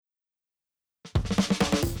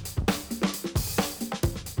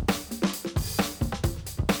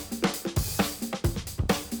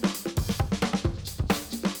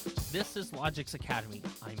This is Logix Academy.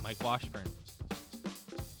 I'm Mike Washburn.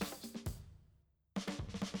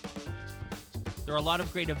 There are a lot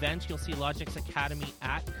of great events you'll see Logix Academy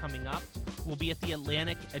at coming up. We'll be at the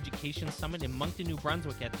Atlantic Education Summit in Moncton, New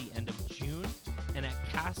Brunswick at the end of June, and at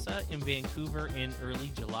CASA in Vancouver in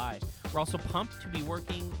early July. We're also pumped to be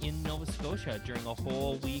working in Nova Scotia during a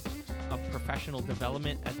whole week of professional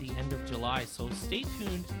development at the end of July. So stay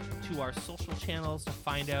tuned to our social channels to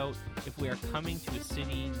find out if we are coming to a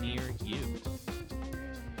city near you.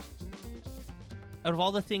 Out of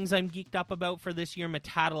all the things I'm geeked up about for this year,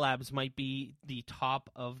 Metatalabs might be the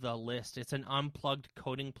top of the list. It's an unplugged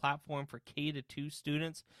coding platform for K-2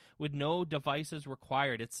 students with no devices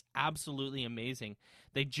required. It's absolutely amazing.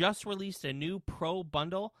 They just released a new Pro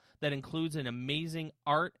bundle that includes an amazing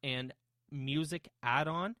art and music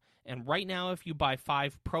add-on. And right now, if you buy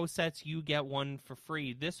 5 Pro sets, you get one for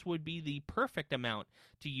free. This would be the perfect amount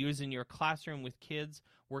to use in your classroom with kids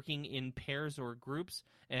working in pairs or groups,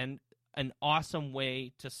 and an awesome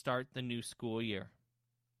way to start the new school year.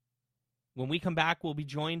 When we come back, we'll be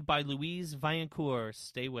joined by Louise Vaillancourt.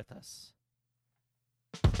 Stay with us.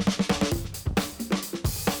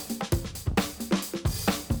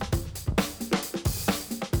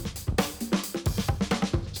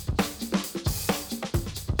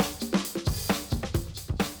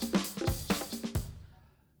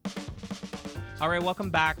 All right, welcome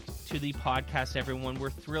back to the podcast, everyone. We're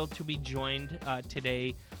thrilled to be joined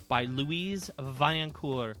today by Louise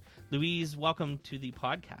Vaillancourt. Louise, welcome to the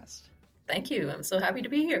podcast. Thank you. I'm so happy to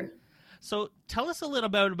be here. So tell us a little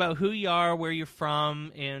bit about who you are, where you're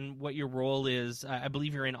from, and what your role is. I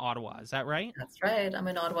believe you're in Ottawa. Is that right? That's right. I'm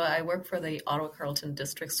in Ottawa. I work for the Ottawa-Carleton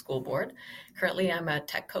District School Board. Currently, I'm a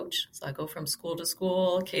tech coach. So I go from school to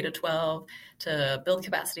school, K-12, to build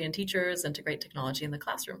capacity in teachers, integrate technology in the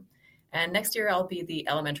classroom. And next year, I'll be the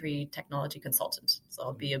elementary technology consultant. So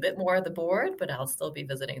I'll be a bit more at the board, but I'll still be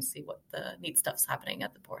visiting to see what the neat stuff's happening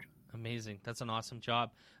at the board. Amazing. That's an awesome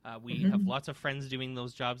job. We have lots of friends doing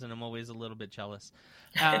those jobs, and I'm always a little bit jealous.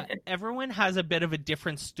 Everyone has a bit of a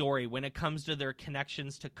different story when it comes to their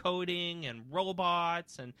connections to coding and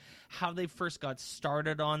robots and how they first got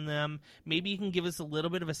started on them. Maybe you can give us a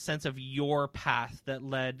little bit of a sense of your path that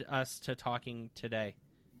led us to talking today.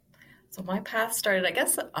 So my path started, I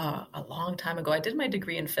guess, a long time ago. I did my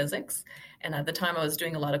degree in physics, and at the time I was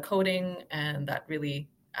doing a lot of coding, and that really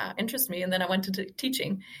interested me. And then I went to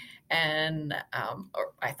teaching, and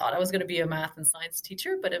I thought I was going to be a math and science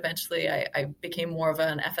teacher, but eventually I became more of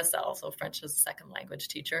an FSL, so French as a second language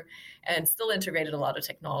teacher, and still integrated a lot of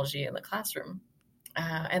technology in the classroom.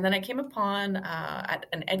 And then I came upon at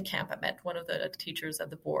an ed camp. I met one of the teachers at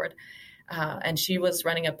the board, and she was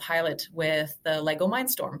running a pilot with the Lego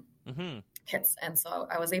Mindstorm kits. And so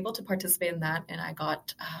I was able to participate in that, and I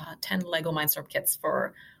got 10 Lego Mindstorm kits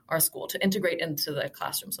for our school to integrate into the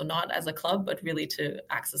classroom. So not as a club, but really to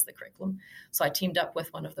access the curriculum. So I teamed up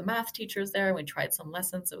with one of the math teachers there. We tried some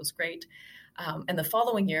lessons. It was great. And the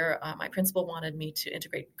following year, my principal wanted me to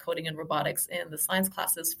integrate coding and robotics in the science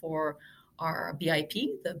classes for our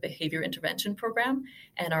BIP, the Behavior Intervention Program,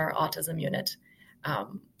 and our autism unit.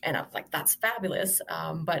 And I was like, that's fabulous.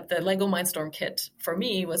 But the Lego Mindstorm kit for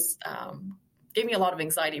me was gave me a lot of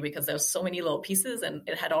anxiety because there's so many little pieces and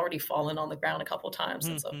it had already fallen on the ground a couple of times.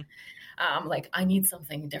 And so like, I need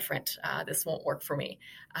something different. This won't work for me.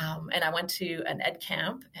 And I went to an ed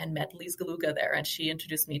camp and met Lise Galuga there, and she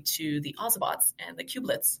introduced me to the Ozobots and the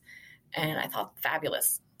Kubelets. And I thought,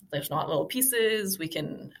 fabulous. There's not little pieces. We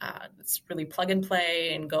can, it's really plug and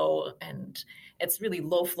play and go. And it's really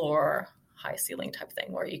low floor, high ceiling type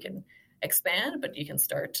thing where you can expand, but you can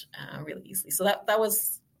start really easily. So that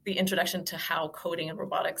was the introduction to how coding and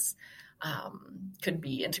robotics could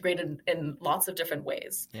be integrated in lots of different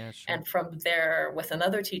ways. Yeah, sure. And from there, with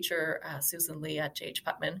another teacher, Susan Lee at J.H.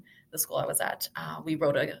 Putman, the school I was at, we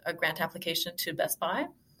wrote a grant application to Best Buy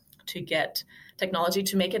to get technology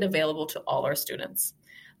to make it available to all our students,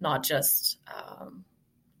 not just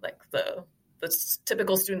like the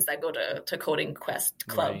typical students that go to Coding Quest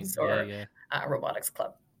clubs or robotics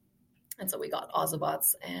club. And so we got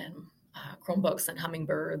Ozobots and Chromebooks and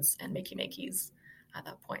Hummingbirds and Makey-Makeys at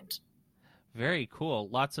that point. Very cool.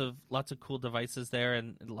 Lots of cool devices there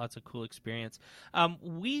and lots of cool experience.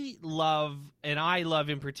 We love, and I love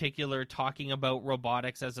in particular, talking about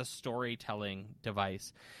robotics as a storytelling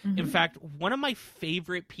device. In fact, one of my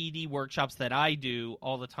favorite PD workshops that I do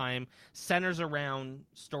all the time centers around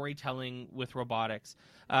storytelling with robotics.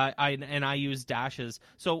 I use dashes.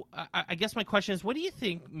 So I guess my question is, what do you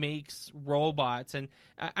think makes robots, and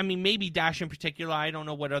I mean maybe Dash in particular, I don't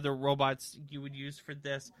know what other robots you would use for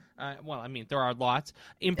this. Well, I mean there are lots.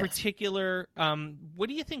 In particular, what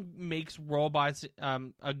do you think makes robots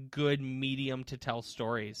a good medium to tell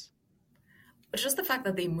stories? It's just the fact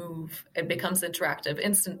that they move, it becomes interactive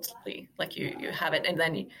instantly. Like you have it, and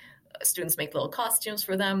then students make little costumes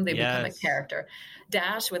for them. They become a Yes. character.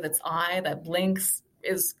 Dash with its eye that blinks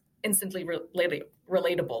is instantly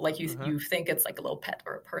relatable. Like you think it's like a little pet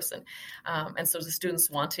or a person. And so the students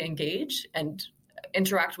want to engage and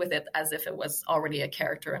interact with it as if it was already a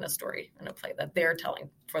character in a story, in a play that they're telling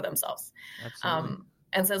for themselves. Absolutely.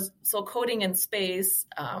 And so coding in space,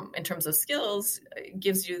 in terms of skills,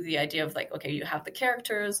 gives you the idea of like, okay, you have the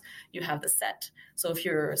characters, you have the set. So if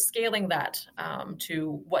you're scaling that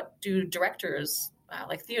to what do directors,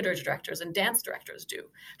 like theater directors and dance directors do,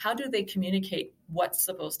 how do they communicate what's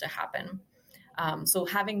supposed to happen? So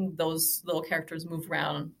having those little characters move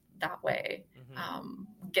around that way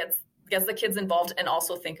gets the kids involved, and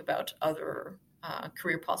also think about other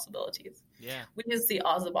career possibilities. Yeah. We use the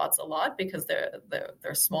Ozobots a lot because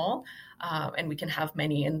they're small, and we can have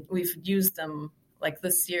many. And we've used them, like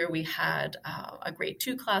this year we had a grade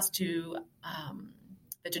 2 class to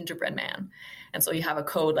the gingerbread man. And so you have a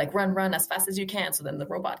code like run as fast as you can. So then the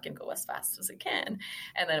robot can go as fast as it can.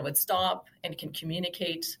 And then it would stop and it can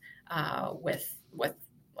communicate with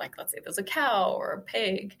like, let's say there's a cow or a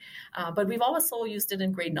pig. But we've also used it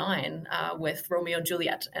in grade 9 with Romeo and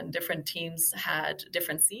Juliet, and different teams had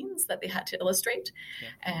different scenes that they had to illustrate. Yeah.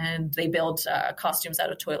 And they built costumes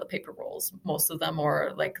out of toilet paper rolls. Most of them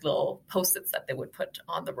were like little Post-its that they would put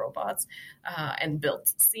on the robots, and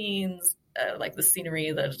built scenes, like the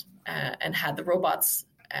scenery and had the robots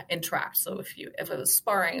interact. So if it was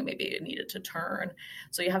sparring, maybe it needed to turn.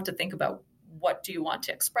 So you have to think about what do you want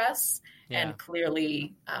to express, and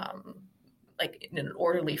clearly, like in an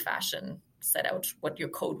orderly fashion, set out what your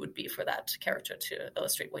code would be for that character to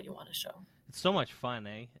illustrate what you want to show. It's so much fun,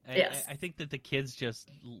 eh? Yes. I think that the kids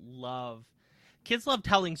love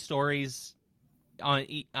telling stories on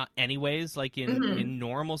anyways, like in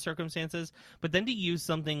normal circumstances, but then to use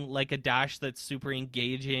something like a Dash that's super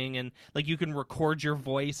engaging, and like you can record your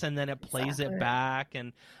voice and then it plays it back,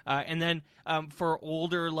 and then for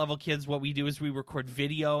older level kids, what we do is we record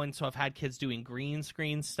video, and so I've had kids doing green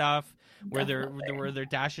screen stuff where their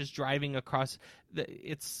Dash is driving across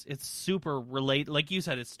it's super like you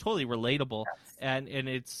said, it's totally relatable. Yes. and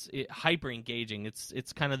it's hyper engaging.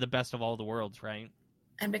 It's kind of the best of all the worlds, right?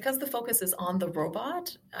 And because the focus is on the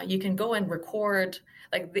robot, you can go and record,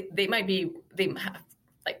 like they have,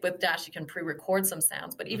 like with Dash, you can pre-record some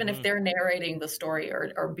sounds, but even if they're narrating the story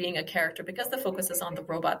or being a character, because the focus is on the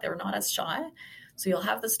robot, they're not as shy. So you'll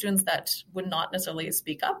have the students that would not necessarily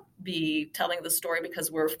speak up, be telling the story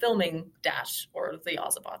because we're filming Dash or the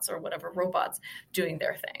Ozobots or whatever robots doing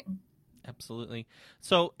their thing. Absolutely.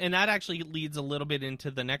 So, and that actually leads a little bit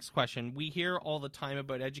into the next question. We hear all the time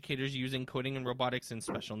about educators using coding and robotics in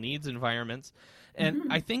special needs environments.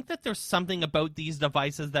 And I think that there's something about these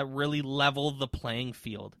devices that really level the playing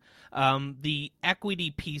field. The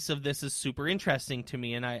equity piece of this is super interesting to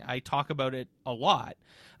me, and I talk about it a lot.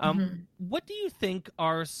 What do you think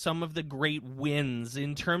are some of the great wins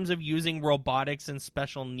in terms of using robotics and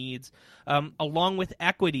special needs, along with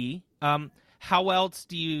equity? How else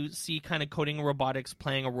do you see kind of coding and robotics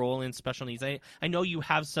playing a role in special needs? I know you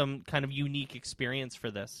have some kind of unique experience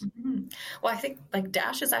for this. Well, I think like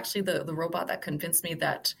Dash is actually the robot that convinced me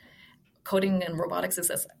that coding and robotics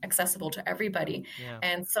is accessible to everybody. Yeah.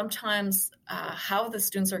 And sometimes how the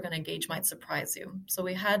students are going to engage might surprise you. So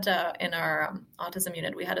we had in our autism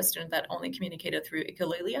unit, we had a student that only communicated through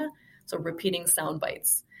echolalia, so repeating sound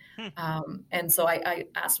bites. And so I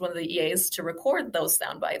asked one of the EAs to record those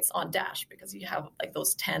sound bites on Dash, because you have like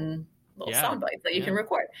those 10 little sound bites that you can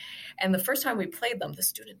record. And the first time we played them, the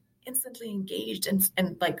student instantly engaged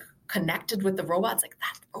and like connected with the robots, like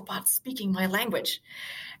that robot's speaking my language.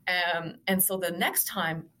 And so the next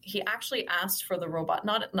time he actually asked for the robot,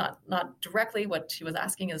 not directly. What he was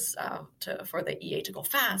asking is for the EA to go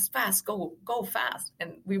fast, go fast.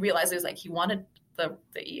 And we realized it was like he wanted the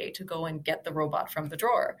EA to go and get the robot from the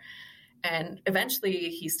drawer. And eventually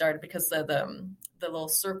he started, because the little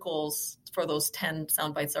circles for those 10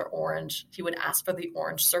 sound bites are orange. He would ask for the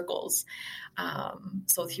orange circles.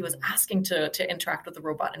 So he was asking to interact with the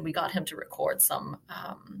robot, and we got him to record some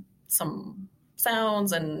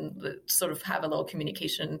sounds and sort of have a little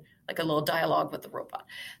communication, like a little dialogue with the robot.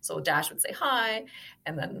 So Dash would say hi,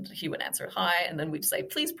 and then he would answer hi, and then we'd say,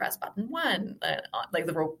 please press button 1. Like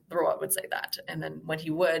the robot would say that. And then when he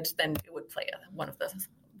would, then it would play one of the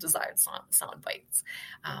desired sound bites.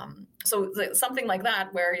 So something like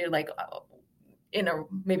that, where you're like, in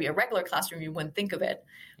maybe a regular classroom, you wouldn't think of it.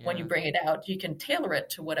 Yeah. When you bring it out, you can tailor it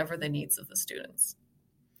to whatever the needs of the students.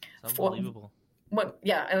 It's unbelievable.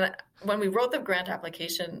 And when we wrote the grant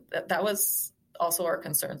application, that was also our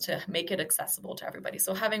concern, to make it accessible to everybody.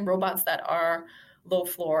 So having robots that are low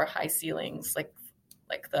floor, high ceilings, like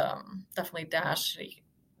the definitely Dash,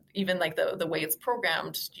 even like the way it's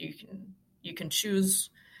programmed, you can choose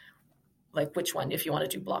like which one, if you want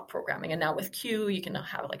to do block programming. And now with Q, you can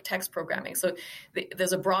have like text programming. So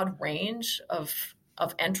there's a broad range of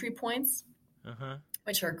entry points,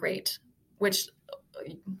 which are great, which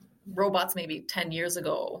robots maybe 10 years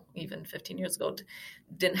ago, even 15 years ago,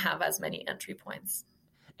 didn't have as many entry points.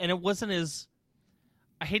 And it wasn't as,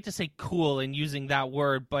 I hate to say cool in using that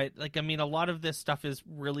word, but like, I mean, a lot of this stuff is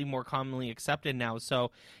really more commonly accepted now.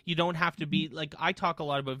 So you don't have to be like, I talk a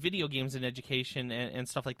lot about video games in education and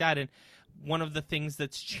stuff like that. And one of the things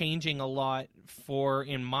that's changing a lot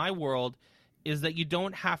in my world is that you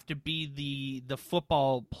don't have to be the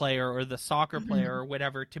football player or the soccer player or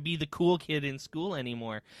whatever to be the cool kid in school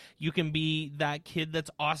anymore. You can be that kid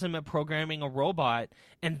that's awesome at programming a robot,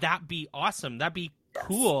 and that be awesome. That be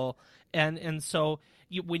cool. And so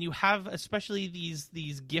when you have especially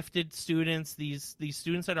these gifted students, these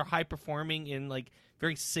students that are high performing in like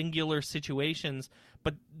very singular situations,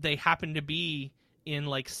 but they happen to be in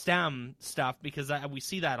like STEM stuff, because we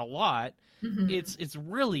see that a lot. It's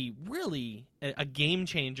really, really a game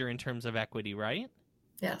changer in terms of equity, right?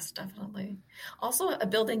 Yes, definitely. Also,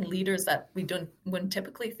 building leaders that we wouldn't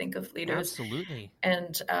typically think of leaders. Absolutely.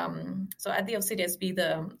 And so at the OCDSB,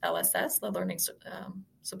 the LSS, the Learning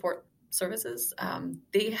Support Services,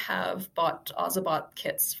 they have bought Ozobot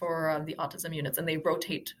kits for the autism units, and they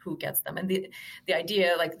rotate who gets them. And the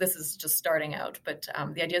idea, like this is just starting out, but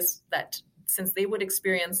the idea is that since they would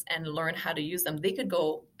experience and learn how to use them, they could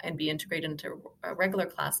go and be integrated into a regular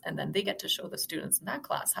class, and then they get to show the students in that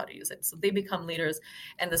class how to use it. So they become leaders,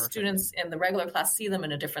 and the students in the regular class see them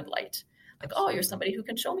in a different light. Like, oh, you're somebody who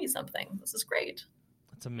can show me something. This is great.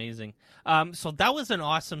 That's amazing. So that was an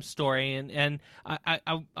awesome story, and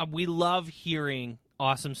we love hearing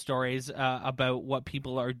awesome stories about what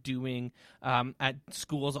people are doing at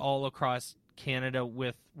schools all across Canada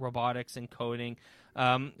with robotics and coding.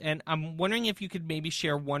 And I'm wondering if you could maybe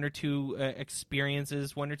share one or two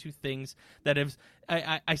experiences, one or two things that have,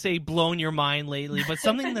 I say blown your mind lately, but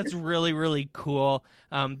something that's really, really cool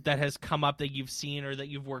that has come up that you've seen or that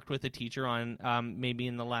you've worked with a teacher on maybe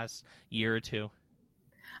in the last year or two.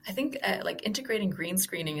 I think like integrating green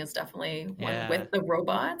screening is definitely one with the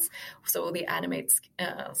robots. So they animate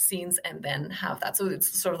scenes and then have that. So it's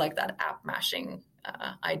sort of like that app mashing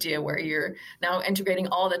idea where you're now integrating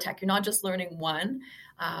all the tech. You're not just learning one,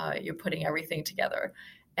 you're putting everything together.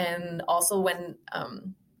 And also when,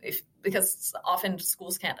 because often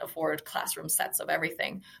schools can't afford classroom sets of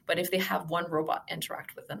everything, but if they have one robot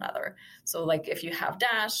interact with another. So like if you have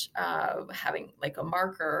Dash, having like a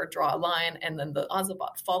marker, draw a line, and then the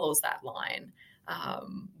Ozobot follows that line,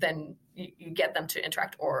 then you get them to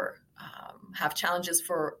interact or have challenges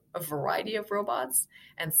for a variety of robots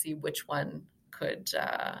and see which one could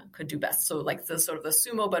do best. So like the sort of the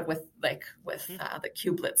Sumo, but with the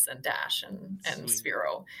Cubelets and Dash and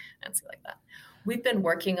Sphero and stuff like that. We've been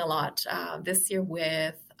working a lot this year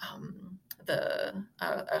with a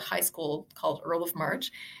high school called Earl of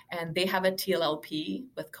March, and they have a TLLP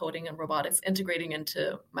with coding and robotics integrating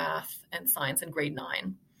into math and science in grade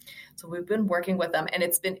 9. So we've been working with them, and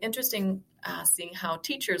it's been interesting seeing how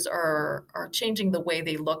teachers are changing the way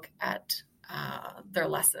they look at their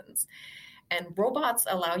lessons. And robots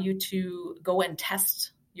allow you to go and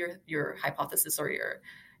test your hypothesis or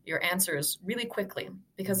your answers really quickly,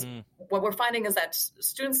 because what we're finding is that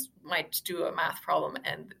students might do a math problem,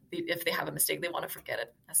 and if they have a mistake, they want to forget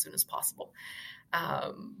it as soon as possible.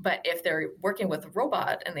 But if they're working with a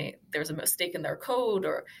robot and there's a mistake in their code,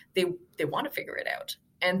 or they want to figure it out,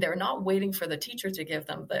 and they're not waiting for the teacher to give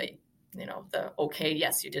them the okay,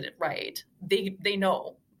 yes, you did it right. They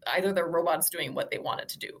know either their robot's doing what they want it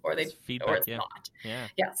to do, or it's not. Yeah.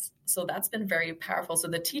 Yes. So that's been very powerful. So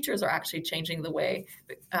the teachers are actually changing the way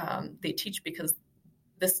they teach, because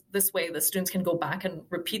this way the students can go back and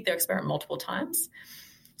repeat their experiment multiple times.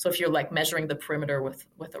 So if you're like measuring the perimeter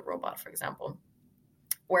with a robot, for example,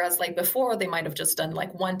 whereas like before they might have just done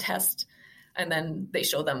like one test and then they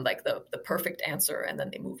show them like the perfect answer and then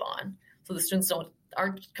they move on. So the students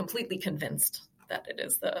aren't completely convinced that it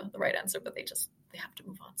is the right answer, but they have to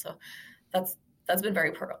move on. So that's been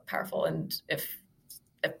very powerful. And if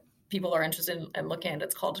people are interested in looking at it,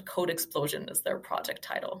 it's called Code Explosion is their project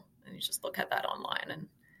title. And you just look at that online, and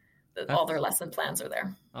all their lesson plans are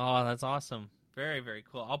there. Oh, that's awesome. Very, very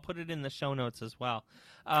cool. I'll put it in the show notes as well.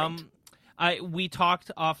 We talked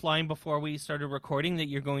offline before we started recording that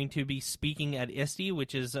you're going to be speaking at ISTE,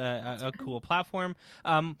 which is a cool platform.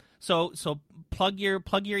 So plug your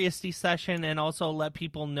ISTE session, and also let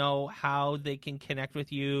people know how they can connect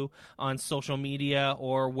with you on social media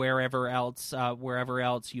or wherever else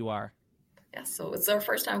you are. Yes, so it's our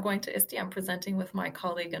first time going to ISTE. I'm presenting with my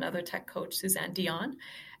colleague and other tech coach, Suzanne Dion,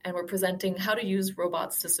 and we're presenting how to use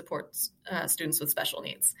robots to support students with special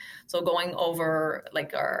needs. So going over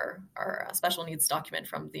like our special needs document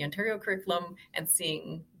from the Ontario curriculum and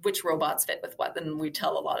seeing which robots fit with what. And we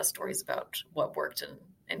tell a lot of stories about what worked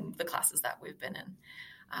in the classes that we've been in.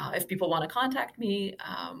 If people want to contact me,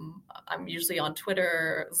 I'm usually on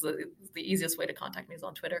Twitter. The easiest way to contact me is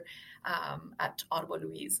on Twitter. At Ottawa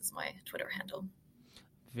Louise is my Twitter handle.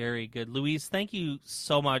 Very good. Louise, thank you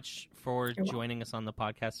so much for joining us on the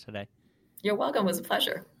podcast today. You're welcome. It was a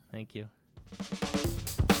pleasure. Thank you.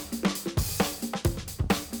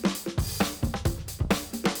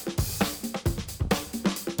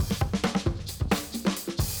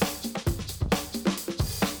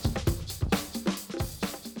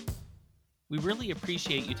 We really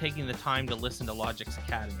appreciate you taking the time to listen to Logix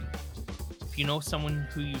Academy. If you know someone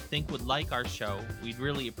who you think would like our show, we'd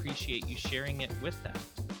really appreciate you sharing it with them.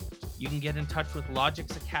 You can get in touch with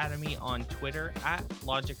Logix Academy on Twitter at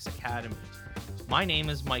Logix Academy. My name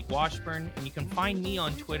is Mike Washburn, and you can find me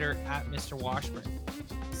on Twitter at Mr. Washburn.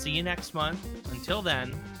 See you next month. Until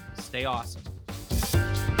then, stay awesome.